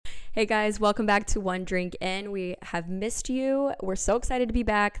Hey guys, welcome back to One Drink In. We have missed you. We're so excited to be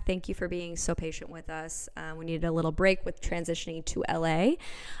back. Thank you for being so patient with us. We needed a little break with transitioning to LA.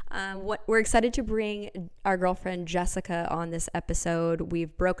 We're excited to bring our girlfriend Jessica on this episode.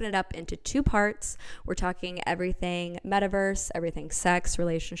 We've broken it up into two parts. We're talking everything metaverse, everything sex,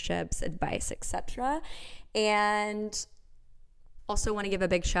 relationships, advice, etc. And also want to give a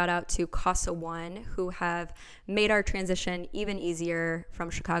big shout out to Casa One, who have made our transition even easier from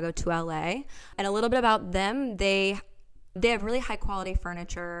Chicago to LA. And a little bit about them, they have really high quality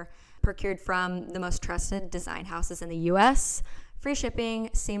furniture procured from the most trusted design houses in the US, free shipping,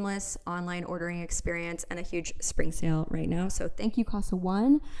 seamless online ordering experience, and a huge spring sale right now. So thank you, Casa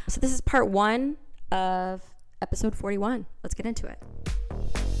One. So this is part 1 of episode 41. Let's get into it.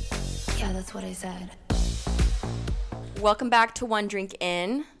 Yeah, that's what I said. Welcome back to One Drink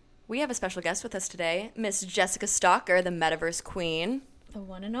In. We have a special guest with us today, Miss Jessica Stalker, the Metaverse Queen. The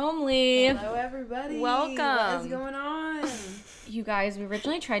one and only. Hello, everybody. Welcome. What is going on? You guys, we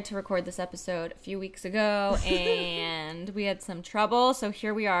originally tried to record this episode a few weeks ago, and we had some trouble, so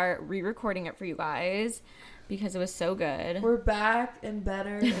here we are re-recording it for you guys because it was so good. We're back and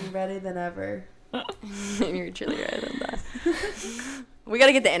better and ready than ever. You're truly right on that. We got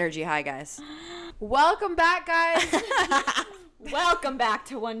to get the energy high, guys. Welcome back, guys. Welcome back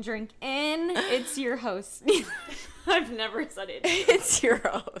to One Drink In. It's your host. I've never said it. It's your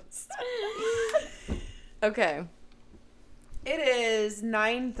host. Okay. It is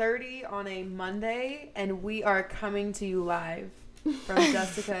 9:30 on a Monday, and we are coming to you live from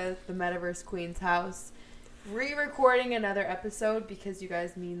Jessica, the Metaverse Queen's house. Re-recording another episode because you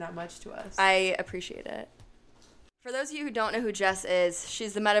guys mean that much to us. I appreciate it. For those of you who don't know who Jess is,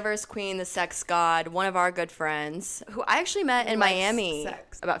 she's the Metaverse Queen, the sex god, one of our good friends, who I actually met in Miami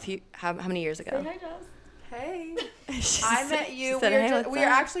sex. about how many years ago? Say hi, Jess. Hey. She I said- met you. she said, "Hey, what's We are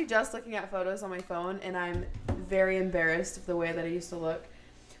up?" actually just looking at photos on my phone, and I'm very embarrassed of the way that I used to look.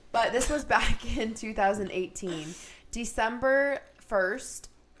 But this was back in 2018. December 1st,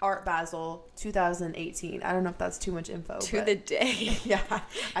 Art Basel, 2018. I don't know if that's too much info. To but the day. yeah,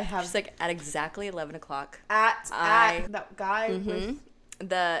 I have. She's like, at exactly 11 o'clock. At that guy with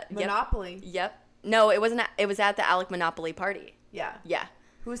The Monopoly. Yep. No, it wasn't. It was at the Alec Monopoly party. Yeah. Yeah.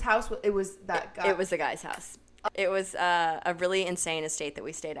 Whose house it was that guy. It was the guy's house. It was a really insane estate that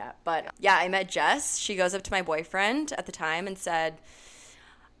we stayed at. But yeah, I met Jess. She goes up to my boyfriend at the time and said,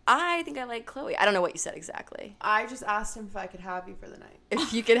 I think I like Chloe. I don't know what you said exactly. I just asked him if I could have you for the night.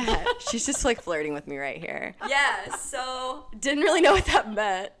 If you could have. She's just like flirting with me right here. Yeah, so didn't really know what that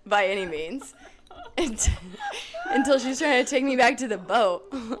meant by any means. Until she's trying to take me back to the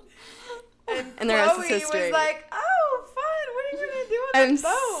boat. And the rest is Chloe history. was like, "Oh, fun! What are you gonna do on the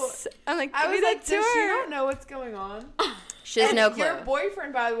boat?" I'm like, I give was me like, that "Does she tour. not know what's going on?" She has And no clue. Your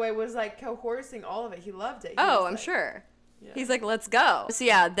boyfriend, by the way, was like coercing all of it. He loved it. He Oh, was I'm like- sure. Yeah. He's like, let's go. So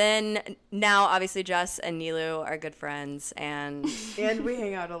yeah, then now obviously Jess and Nilu are good friends, and And we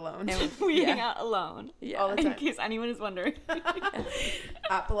hang out alone We yeah. hang out alone. Yeah. all the In time case anyone is wondering.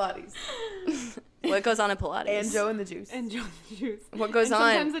 at Pilates. What goes on at Pilates? And Joe and the Juice. And Joe Juice. What goes and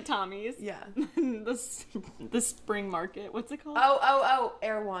on? Sometimes at Tommy's. Yeah. the spring market. What's it called? Oh,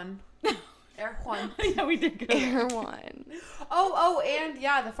 Air One. Air One. Yeah, we did go there. Air one. Oh, and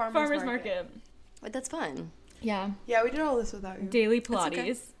yeah, the farmer's Market. But that's fun. Yeah. Yeah, we did all this without you. Daily Pilates.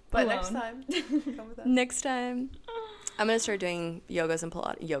 okay. But alone. next time, come with us. Next time, I'm gonna start doing yoga and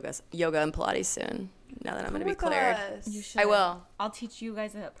Pilates soon. Now that I'm gonna be With cleared. us. You should. I will. I'll teach you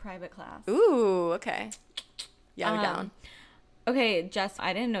guys a private class. Ooh, okay. Yeah, I'm down. Okay, Jess,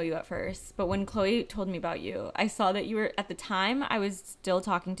 I didn't know you at first, but when Chloe told me about you, I saw that you were, at the time, I was still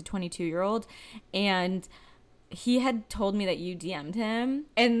talking to 22-year-old, and he had told me that you DM'd him,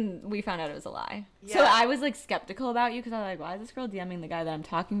 and we found out it was a lie. So Yeah. I was, like, skeptical about you, because I was like, why is this girl DMing the guy that I'm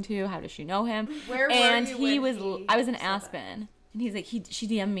talking to? How does she know him? Where were and you he when was, he I was in said that? Aspen, and he's like, she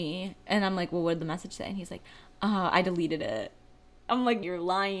DM'd me, and I'm like, well, what did the message say? And he's like, I deleted it. I'm like, you're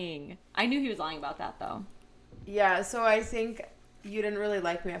lying. I knew he was lying about that, though. Yeah, so I think you didn't really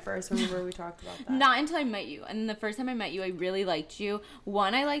like me at first. Remember we talked about that? Not until I met you. And the first time I met you, I really liked you.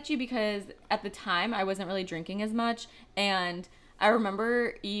 One, I liked you because at the time I wasn't really drinking as much. And I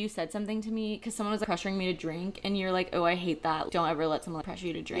remember you said something to me because someone was pressuring me to drink. And you're like, oh, I hate that. Don't ever let someone pressure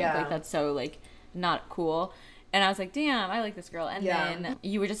you to drink. Yeah. Like, that's so, like, not cool. And I was like, damn, I like this girl. And Yeah. then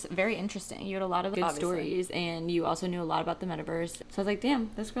you were just very interesting. You had a lot of good Obviously. stories. And you also knew a lot about the metaverse. So I was like, damn,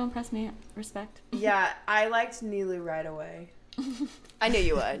 this girl impressed me. Respect. Yeah, I liked Nilu right away. I knew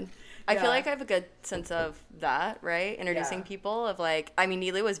you would. I feel Yeah. like I have a good sense of that, right? Introducing Yeah. people of like, I mean,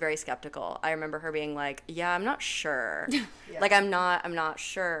 Neely was very skeptical. I remember her being like, yeah, I'm not sure. Yeah. Like, I'm not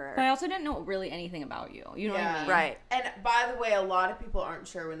sure. But I also didn't know really anything about you. You know what I mean? Right. And by the way, a lot of people aren't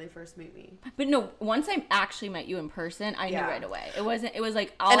sure when they first meet me. But no, once I actually met you in person, I Yeah. knew right away. It was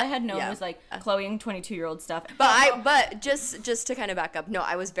like all And I had known yeah. was like Chloe and 22-year-old stuff. But just to kind of back up, no,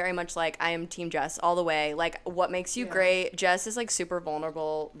 I was very much like, I am Team Jess all the way. Like, what makes you great? Jess is like super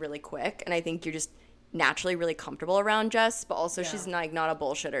vulnerable really quick, and I think you're just naturally really comfortable around Jess, but also she's not a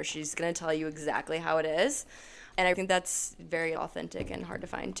bullshitter. She's gonna tell you exactly how it is. And I think that's very authentic and hard to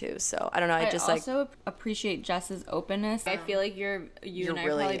find too. So I don't know. I just like also appreciate Jess's openness. I feel like you and I are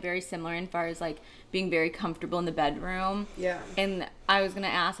really- probably very similar in far as like being very comfortable in the bedroom. Yeah. And I was gonna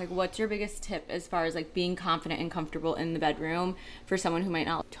ask like, what's your biggest tip as far as like being confident and comfortable in the bedroom for someone who might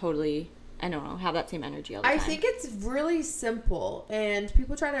not totally, I don't know, have that same energy all the time? I think it's really simple, and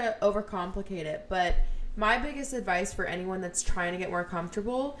people try to overcomplicate it, but my biggest advice for anyone that's trying to get more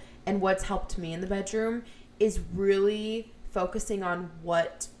comfortable and what's helped me in the bedroom is really focusing on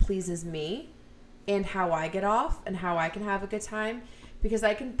what pleases me and how I get off and how I can have a good time, because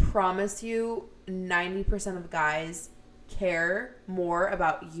I can promise you 90% of guys care more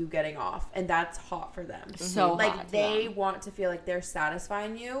about you getting off, and that's hot for them. So like hot to they them. want to feel like they're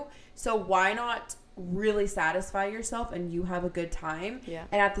satisfying you, so why not really satisfy yourself and you have a good time? Yeah.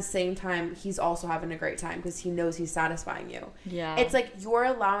 And at the same time he's also having a great time because he knows he's satisfying you. Yeah. It's like you're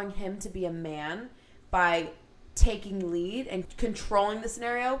allowing him to be a man by taking lead and controlling the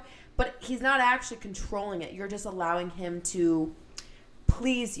scenario, but he's not actually controlling it. You're just allowing him to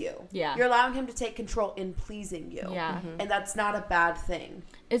please you. Yeah. You're allowing him to take control in pleasing you. Yeah. And that's not a bad thing.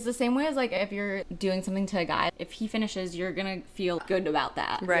 It's the same way as like if you're doing something to a guy, if he finishes, you're gonna feel good about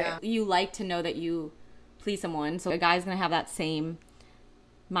that. Right. Yeah. You like to know that you please someone, so a guy's gonna have that same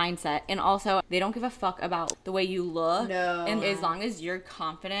mindset. And also, they don't give a fuck about the way you look. No. And as long as you're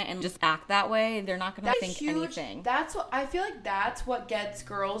confident and just act that way, they're not gonna That's think huge. anything. That's what I feel like. That's what gets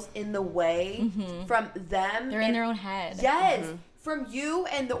girls in the way from them. They're in their own head. Yes, from you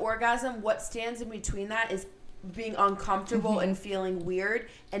and the orgasm. What stands in between that is being uncomfortable and feeling weird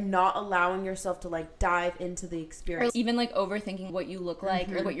and not allowing yourself to like dive into the Or experience. even like overthinking what you look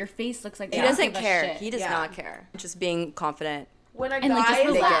like or what your face looks like. he They don't doesn't give a care. shit. He does Yeah. not care. Just being confident. When a And like guy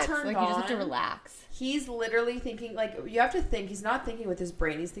just is like relax. turned Like you just have to on, relax. he's literally thinking, like, you have to think, he's not thinking with his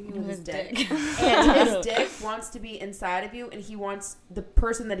brain, he's thinking with his dick. dick. And his dick wants to be inside of you, and he wants the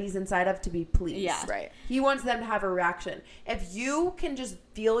person that he's inside of to be pleased. Yeah. Right. He wants them to have a reaction. If you can just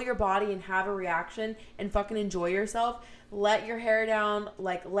feel your body and have a reaction and fucking enjoy yourself, let your hair down,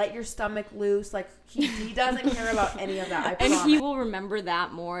 like, let your stomach loose. Like, he doesn't care about any of that, I And promise. he will remember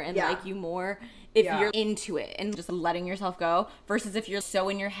that more and Yeah. like you more if Yeah. you're into it and just letting yourself go versus if you're so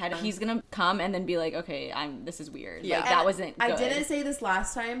in your head, he's gonna come and then be like, okay, this is weird. Yeah. Like, that And wasn't good. I didn't say this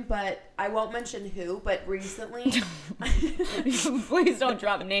last time, but I won't mention who, but recently... Please don't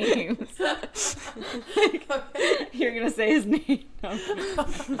drop names. You're gonna say his name.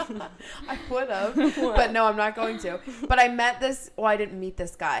 I would have, but no, I'm not going to. But I met this, well, I didn't meet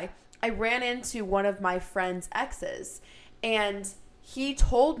this guy. I ran into one of my friend's exes, and he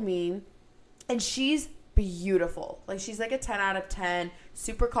told me, and she's beautiful. Like, she's like a 10 out of 10,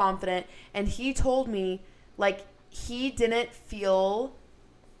 super confident. And he told me, like, he didn't feel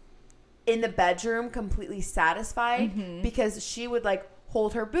in the bedroom completely satisfied because she would, like,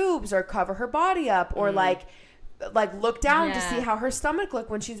 hold her boobs or cover her body up or, like look down to Yeah. see how her stomach looked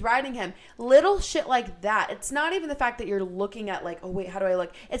when she's riding him. Little shit like that. It's not even the fact that you're looking at like, oh wait, how do I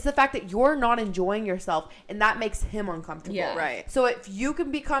look? It's the fact that you're not enjoying yourself, and that makes him uncomfortable. Yeah. Right. So if you can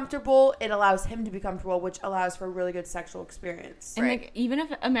be comfortable, it allows him to be comfortable, which allows for a really good sexual experience. And Right. like even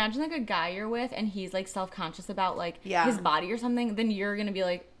if imagine like a guy you're with and he's like self-conscious about like Yeah. his body or something, then you're gonna be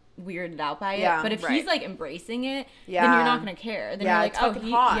like weirded out by it. Yeah, but if right. he's like embracing it, then Yeah. you're not gonna care. Then Yeah, you're like, it's oh, fucking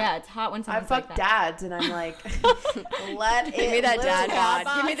hot. it's hot when I someone's fuck like that. dads, and I'm like, let it Give me that live, dad Papa.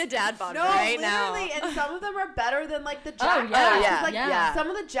 bod. Give me the dad bod No, right now. literally, and some of them are better than like the Oh, jacked yeah, guys. yeah, Like, yeah. some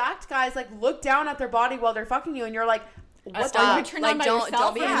of the jacked guys like look down at their body while they're fucking you, and you're like, what Stop. you turned on by don't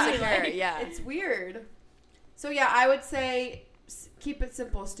yourself be or Yeah. insecure. like- Yeah. It's weird. So yeah, I would say keep it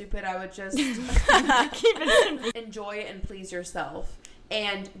simple, stupid. I would just Keep it simple. enjoy it and please yourself.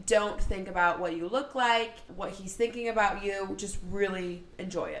 And don't think about what you look like, what he's thinking about you. Just really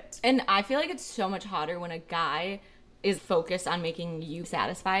enjoy it. And I feel like it's so much hotter when a guy is focused on making you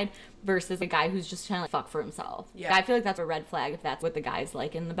satisfied versus a guy who's just trying to like, fuck for himself. Yeah. I feel like that's a red flag if that's what the guy's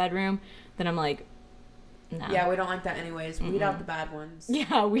like in the bedroom. Then I'm like, no. Yeah, we don't like that anyways. Weed out the bad ones.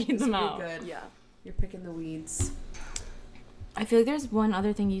 Yeah, weed them You're out. good. Yeah. You're picking the weeds. I feel like there's one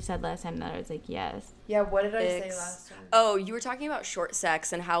other thing you said last time that I was like, yes. Yeah, what did I say Dicks. last time? Oh, you were talking about short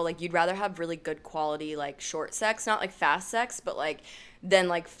sex and how, like, you'd rather have really good quality, like, short sex, not, like, fast sex, but, like, than,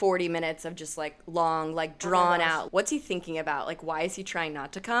 like, 40 minutes of just, like, long, like, drawn gosh. out. What's he thinking about? Like, why is he trying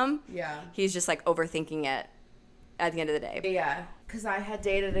not to come? Yeah. He's just, like, overthinking it at the end of the day. Yeah, because I had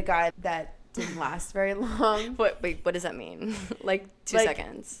dated a guy that didn't last very long. Wait, what does that mean? Like, 2 Like,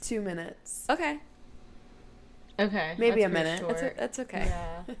 seconds. 2 minutes. Okay. Okay. Maybe that's a pretty minute. short. That's okay.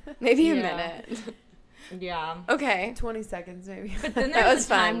 Yeah. Maybe a Yeah. minute. Yeah. Okay. 20 seconds, maybe. But then That there's was a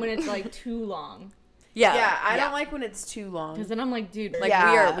time fun. when it's like too long. Yeah. Yeah, I don't like when it's too long. Because then I'm like, dude, Like,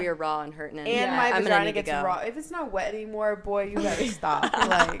 Yeah. we are raw and hurting. And Yeah. my I'm gonna vagina need to gets go. raw. If it's not wet anymore, boy, you better stop.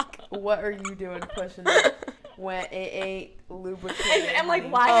 Like, what are you doing pushing it when it ain't lubricated? And like,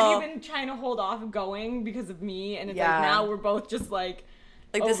 honey? why Oh. have you been trying to hold off going because of me? And it's Yeah. like now we're both just like,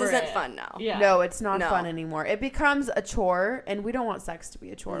 Like, this over isn't it. fun now. Yeah. No, it's not No. fun anymore. It becomes a chore, and we don't want sex to be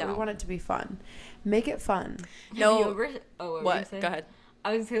a chore. No. We want it to be fun. Make it fun. No. Have you ever, what? were you What? saying? Go ahead.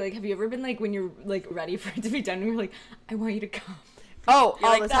 I was saying, like, have you ever been like when you're like ready for it to be done, and you're like, I want you to come. Oh, You're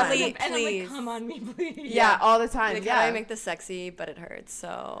all like, the time. please. And I'm like, come on me, please. Yeah, all the time. Like, yeah. how do I make this sexy, but it hurts,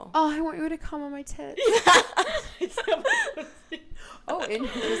 so. Oh, I want you to come on my tits. Oh, and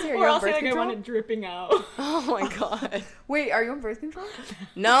Chrissy, are you Or on I'll say birth like I control? want it dripping out. Oh my god. Wait, are you on birth control?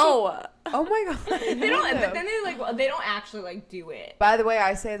 No. Oh my god. They don't. But then they like they don't actually like do it. By the way,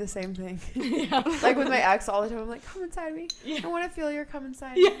 I say the same thing. Yeah. Like with my ex all the time, I'm like, come inside me. Yeah. I want to feel your come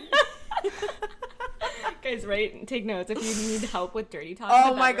inside Yeah. me. Guys, right? Take notes if you need help with dirty talk.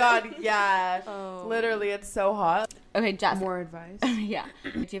 Oh with my Everett. god, yeah. Oh. Literally, it's so hot. Okay, Jess. More advice. Yeah.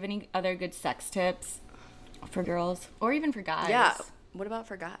 Do you have any other good sex tips for girls or even for guys? Yeah. What about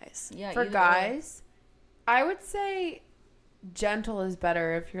for guys? Yeah. For either or. guys, I would say gentle is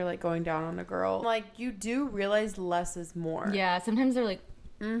better if you're like going down on a girl. Like you do realize less is more. Yeah. Sometimes they're like,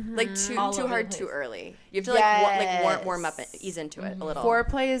 Like too All too over hard the too place. early. You have to like Yes. warm up and ease into it a little.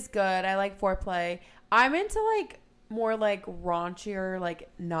 Foreplay is good. I like foreplay. I'm into like more like raunchier, like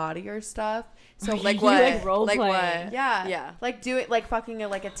naughtier stuff. So Like You what? like role like play. what? yeah, Yeah. like do it like fucking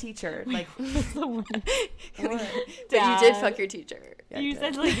like a teacher. Like You did Dad. fuck your teacher. yeah, you I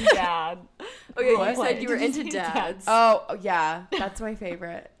said did. like dad. Okay, Role you play. said you were Did into say dads. Oh yeah, that's my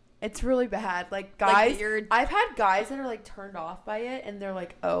favorite. It's really bad. Like guys, you're- I've had guys that are like turned off by it, and they're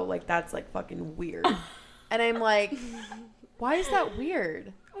like, "Oh, like that's like fucking weird," and I'm like, "Why is that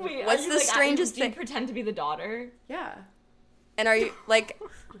weird?" Wait, What's are you, the like, strangest do you thing- pretend to be the daughter? Yeah. And are you like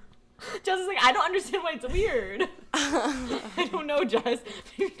Jess is like, I don't understand why it's weird. I don't know, Jess.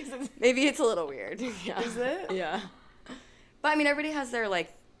 Because it's maybe it's a little weird. Yeah. Is it? Yeah. But I mean everybody has their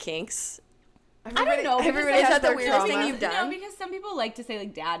like kinks. I don't know. because Everybody Is has that the their weirdest thing trauma. you've done? No, because some people like to say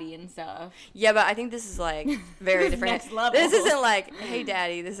like daddy and stuff. Yeah, but I think this is like very This is different. next level. This isn't like, hey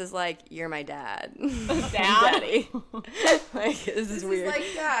daddy, this is like you're my dad. Dad? Daddy. Like this is This weird. is like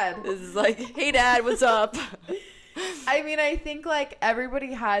dad. This is like, hey dad, what's up? I mean, I think like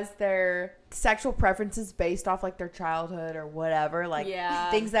everybody has their sexual preferences based off like their childhood or whatever, like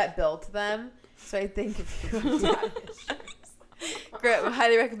Yeah. things that built them. So I think if you have dad issues, Great,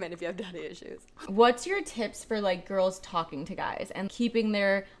 highly recommend if you have daddy issues. What's your tips for like girls talking to guys and keeping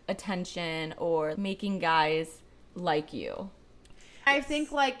their attention or making guys like you? I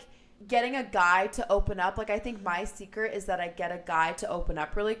think like getting a guy to open up, like I think my secret is that I get a guy to open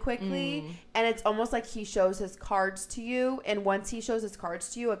up really quickly, and it's almost like he shows his cards to you, and once he shows his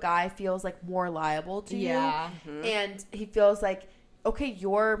cards to you, a guy feels like more liable to Yeah. you, and he feels like, okay,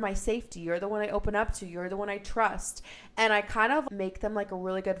 you're my safety, you're the one I open up to, you're the one I trust, and I kind of make them like a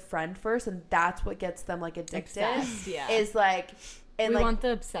really good friend first, and that's what gets them like addicted. Obsessed, yeah. Is like, and We like want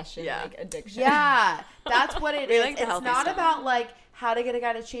the obsession, Yeah. like addiction. yeah, that's what it We is. like the It's healthy not stuff. about like how to get a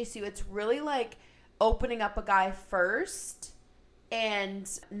guy to chase you. It's really like opening up a guy first, and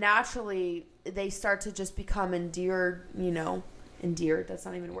naturally they start to just become endeared. Endeared. That's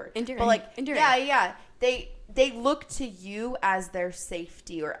not even a word. Endearing. But like, Endearing. yeah. They look to you as their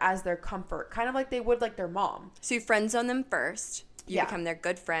safety or as their comfort, kind of like they would like their mom. So you friend zone them first. You Yeah. become their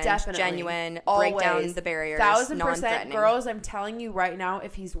good friend, Definitely. genuine, break down Always. the barriers, 1000% non-threatening. girls, I'm telling you right now,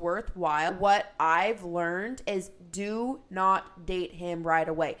 if he's worthwhile, what I've learned is do not date him right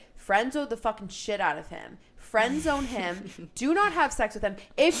away. Friend zone the fucking shit out of him. Friend zone him. Do not have sex with him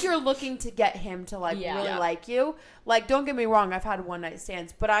if you're looking to get him to like Yeah. really Yeah. like you. Like, don't get me wrong, I've had one night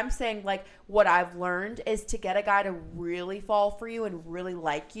stands, but I'm saying like what I've learned is to get a guy to really fall for you and really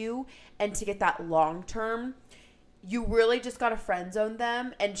like you, and to get that long term, you really just got to friend zone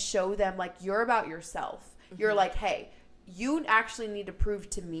them and show them like you're about yourself. You're like, hey, you actually need to prove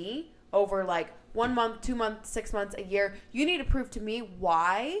to me over like 1 month, 2 months, 6 months, a year. You need to prove to me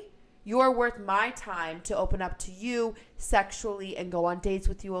why you're worth my time to open up to you sexually and go on dates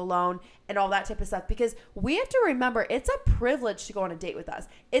with you alone and all that type of stuff. Because we have to remember, it's a privilege to go on a date with us.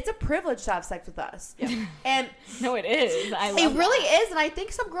 It's a privilege to have sex with us. Yeah. And No, it is. I love it really is. And I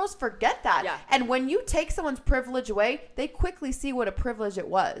think some girls forget that. Yeah. And when you take someone's privilege away, they quickly see what a privilege it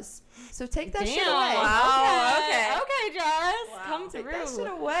was. So take that shit away. Wow. Okay. Okay, Jess. Come Take through. that shit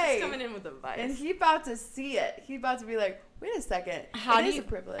away. Coming in with advice. And he about to see it. He about to be like, wait a second. It is a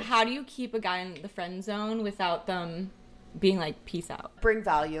privilege. How do you keep a guy in the friend zone without them being like, peace out? Bring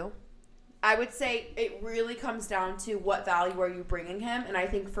value. I would say it really comes down to what value are you bringing him. And I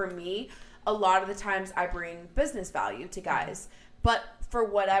think for me, a lot of the times I bring business value to guys. But for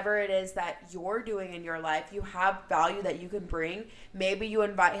whatever it is that you're doing in your life, you have value that you can bring. Maybe you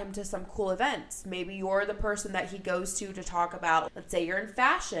invite him to some cool events. Maybe you're the person that he goes to talk about. Let's say you're in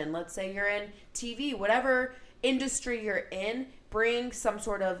fashion. Let's say you're in TV. Whatever industry you're in, bring some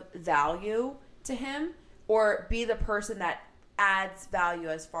sort of value to him, or be the person that adds value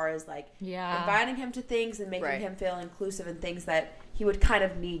as far as like inviting him to things and making him feel inclusive in things that he would kind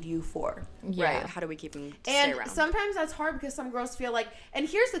of need you for. Yeah. Right. How do we keep him to And stay around? sometimes that's hard because some girls feel like, and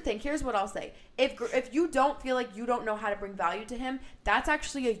here's the thing, here's what I'll say. If you don't feel like you don't know how to bring value to him, that's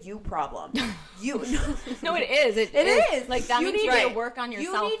actually a you problem. No, it is. It is. Like, that You means you need need to- to work on You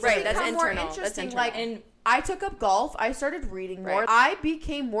yourself. need to Right, that's become more internal. That's interesting. internal. Like, And I took up golf. I started reading more. Right. I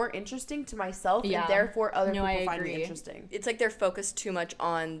became more interesting to myself, Yeah. and therefore other No, I people find me agree. interesting. It's like they're focused too much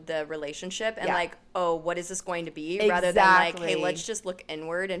on the relationship and Yeah. like, oh, what is this going to be? Rather than like, hey, Exactly. let's just look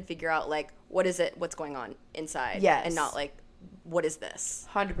inward and figure out like, what's going on inside. Yes. And not like, what is this?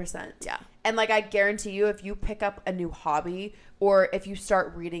 100%. Yeah. And like I guarantee you, if you pick up a new hobby or if you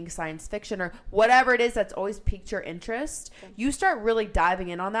start reading science fiction or whatever it is that's always piqued your interest, you start really diving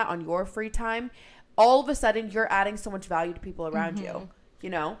in on that on your free time. All of a sudden, you're adding so much value to people around you, you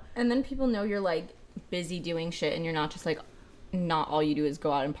know? And then people know you're like busy doing shit and you're not just like, not all you do is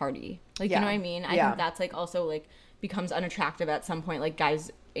go out and party. Like, Yeah. you know what I mean? I Yeah. think that's like also like becomes unattractive at some point. Like,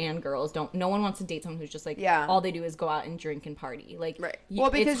 guys and girls no one wants to date someone who's just like, Yeah. all they do is go out and drink and party. Like, Right. Well,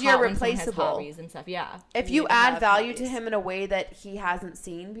 because it's you're hot when someone has replaceable. hobbies and stuff. Yeah. If You you need to add have value to hobbies. him in a way that he hasn't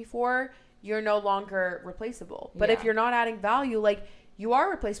seen before, you're no longer replaceable. But if Yeah. you're not adding value, like, you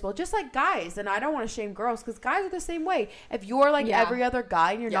are replaceable, just like guys. And I don't want to shame girls because guys are the same way. If you're like Yeah. every other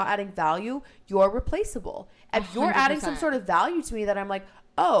guy and you're not adding value, you're replaceable. If you're adding some 100%. sort of value to me that I'm like,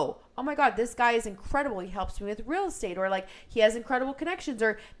 oh my God, this guy is incredible. He helps me with real estate, or like he has incredible connections,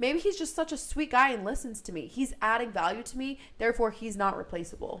 or maybe he's just such a sweet guy and listens to me. He's adding value to me. Therefore, he's not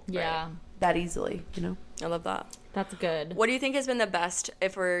replaceable. Yeah. That easily, you know? I love that. That's good. What do you think has been the best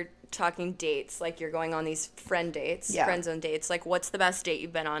if we're talking dates? Like you're going on these friend dates, Yeah. friend zone dates. Like what's the best date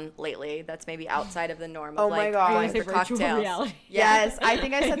you've been on lately that's maybe outside of the norm of Oh my like God. going Are you for gonna say virtual cocktails? reality? Yes, I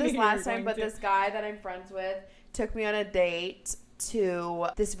think I said I this knew you were last time, going but to. this guy that I'm friends with took me on a date to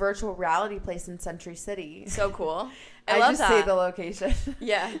this virtual reality place in Century City. So cool. I love just that. say the location.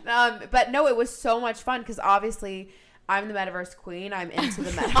 Yeah. But no, it was so much fun because obviously I'm the metaverse queen. I'm into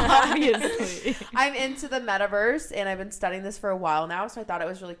the metaverse. Obviously. I'm into the metaverse, and I've been studying this for a while now. So I thought it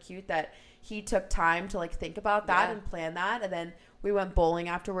was really cute that he took time to like think about that Yeah. and plan that, and then we went bowling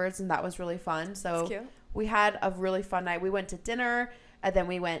afterwards, and that was really fun. So That's cute. we had a really fun night. We went to dinner. And then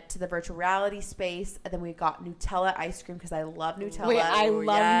we went to the virtual reality space, and then we got Nutella ice cream because I love Nutella. Wait, I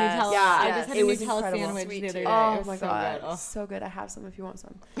love yes. Nutella. Yeah, I yes. just had It a was Nutella incredible. sandwich Sweet the other tea. day. Oh It was my so God, good. Oh. so good. I have some if you want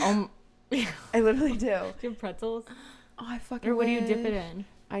some. Do you I literally do. have pretzels? Oh, I fucking. Or what do you dip wish. it in?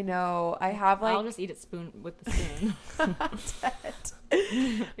 I know. I have like I'll just eat it with the spoon.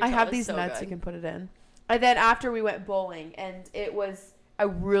 I have Nutella's these so nuts good. you can put it in. And then after we went bowling, and it was a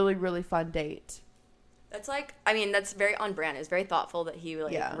really, really fun date. That's like, I mean, that's very on brand. It's very thoughtful that he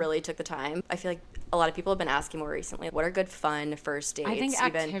like Yeah. really took the time. I feel like a lot of people have been asking more recently, what are good fun first dates? I think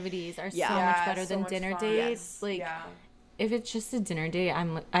even activities are Yeah. so Yeah, much better so than much dinner fun. dates. Yes. Like, Yeah. if it's just a dinner date,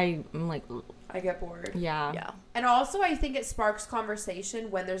 I'm like, I get bored. yeah. yeah. And also, I think it sparks conversation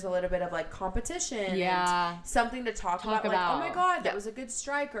when there's a little bit of like competition. Yeah. And something to talk about. Like, oh my about. God, that Yeah. was a good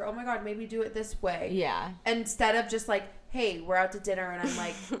strike. Or, oh my God, maybe do it this way. Yeah. Instead of just like, hey, we're out to dinner, and I'm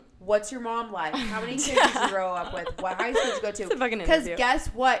like, what's your mom like? How many kids did you grow up with? What high school did you go to? It's a fucking Because interview. guess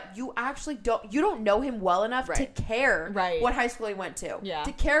what? You actually don't know him well enough Right. to care Right. what high school he went to. Yeah.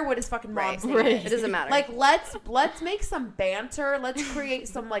 To care what his fucking mom's name Right. is. It doesn't matter. Like, let's make some banter. Let's create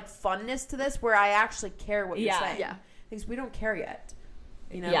some like funness to this where I actually care what Yeah. you're saying. Yeah. Because we don't care yet.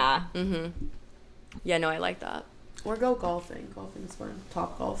 You know? Yeah. Yeah, no, I like that. Or go golfing. Golfing's fun.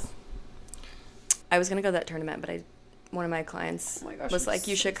 Top golf. I was gonna go to that tournament, but I one of my clients Oh my gosh, was I'm like,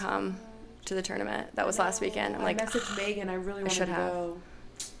 you so should come to the tournament. That was last weekend. I'm I like, messaged Megan. I really wanted should to have. go.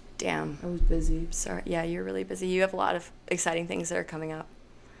 damn. I was busy. Sorry. Yeah, you're really busy. You have a lot of exciting things that are coming up.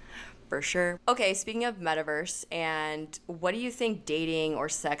 For sure. Okay, speaking of metaverse, and what do you think dating or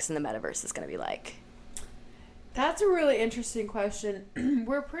sex in the metaverse is going to be like? That's a really interesting question.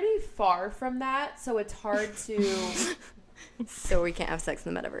 We're pretty far from that, so it's hard to. So we can't have sex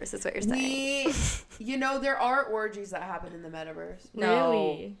in the metaverse, is what you're saying. There are orgies that happen in the metaverse. No.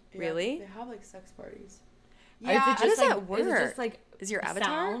 Really? Yeah, Really? They have like sex parties. Is Yeah, it How does just, like, that work? Is it just like Is your avatar?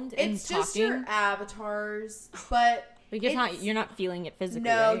 sound and it's just your talking? avatars, but Like you're not feeling it physically.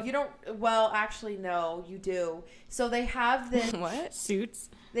 no, right? you don't. Well, actually, no, you do. So they have this. What? Suits.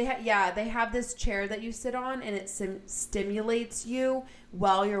 They have this chair that you sit on, and it stimulates you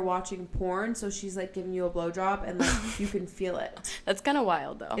while you're watching porn. So she's like giving you a blowjob, and like you can feel it. That's kind of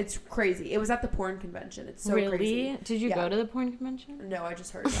wild, though. It's crazy. It was at the porn convention. It's so really? crazy. Did you Yeah. go to the porn convention? No, I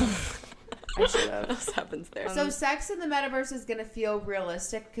just heard that. I should have. What happens there? So sex in the metaverse is going to feel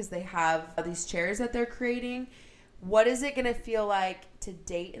realistic because they have these chairs that they're creating. What is it going to feel like to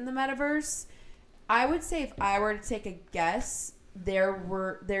date in the metaverse? I would say if I were to take a guess,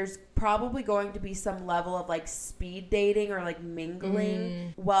 there's probably going to be some level of like speed dating or like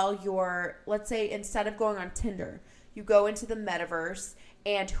mingling while you're, let's say, instead of going on Tinder, you go into the metaverse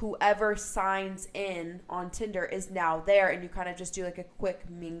and whoever signs in on Tinder is now there, and you kind of just do like a quick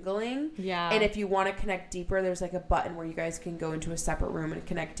mingling. Yeah. And if you want to connect deeper, there's like a button where you guys can go into a separate room and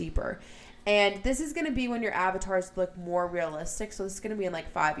connect deeper. And this is going to be when your avatars look more realistic. So this is going to be in like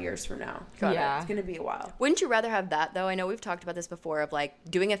 5 years from now. Yeah. It's going to be a while. Wouldn't you rather have that, though? I know we've talked about this before, of like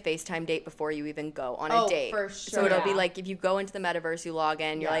doing a FaceTime date before you even go on a date. For So sure. it'll be Yeah. like if you go into the metaverse, you log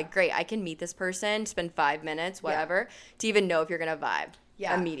in, you're Yeah. like, great, I can meet this person, spend 5 minutes, whatever, to even know if you're going to vibe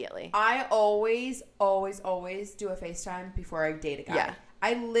immediately. I always do a FaceTime before I date a guy. Yeah.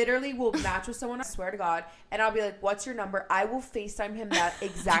 I literally will match with someone, I swear to God, and I'll be like, what's your number? I will FaceTime him that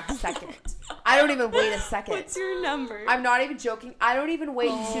exact second. I don't even wait a second. your number? I'm not even joking. I don't even wait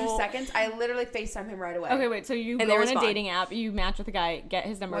 2 seconds. I literally FaceTime him right away. Okay, wait. So you And go they on a respond. dating app, you match with a guy, get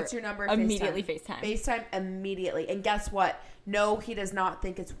his number. What's your number? Immediately FaceTime. FaceTime immediately. And guess what? No, he does not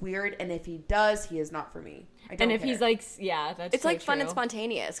think it's weird. And if he does, he is not for me. I don't And if care. he's like, yeah, that's It's so like fun and true.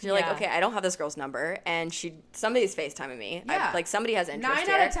 spontaneous. 'Cause you're like, Yeah. okay, I don't have this girl's number, and somebody's FaceTiming me. Yeah. Like somebody has interest 9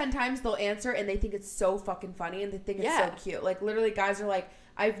 here. out of 10 times they'll answer and they think it's so fucking funny and they think it's Yeah. so cute. Like literally guys are like,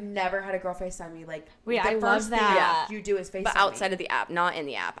 I've never had a girl FaceTime me. Like Wait, the I love first thing that. you do is FaceTime But outside of the app, not in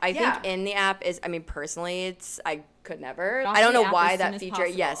the app. I Yeah. think in the app is, I mean, personally, I could never. Off I don't the know app why as soon that as feature.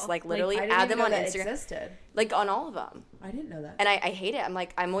 possible. Yes, like literally I didn't add even them know on that Instagram. existed. Like on all of them. I didn't know that. And I hate it.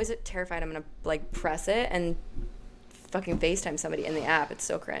 I'm always terrified I'm going to like press it and fucking FaceTime somebody in the app. It's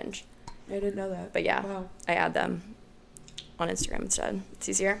so cringe. I didn't know that. But yeah, Wow. I add them on Instagram instead. It's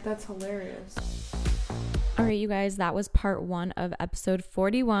easier. That's hilarious. All right, you guys, that was part 1 of episode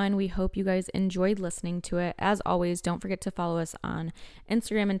 41. We hope you guys enjoyed listening to it. As always, don't forget to follow us on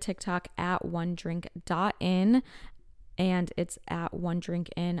Instagram and TikTok at onedrink.in. And it's at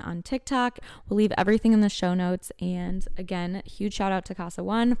onedrinkin on TikTok. We'll leave everything in the show notes. And again, huge shout out to Casa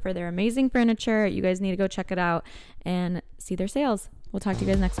One for their amazing furniture. You guys need to go check it out and see their sales. We'll talk to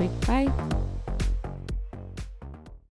you guys next week. Bye.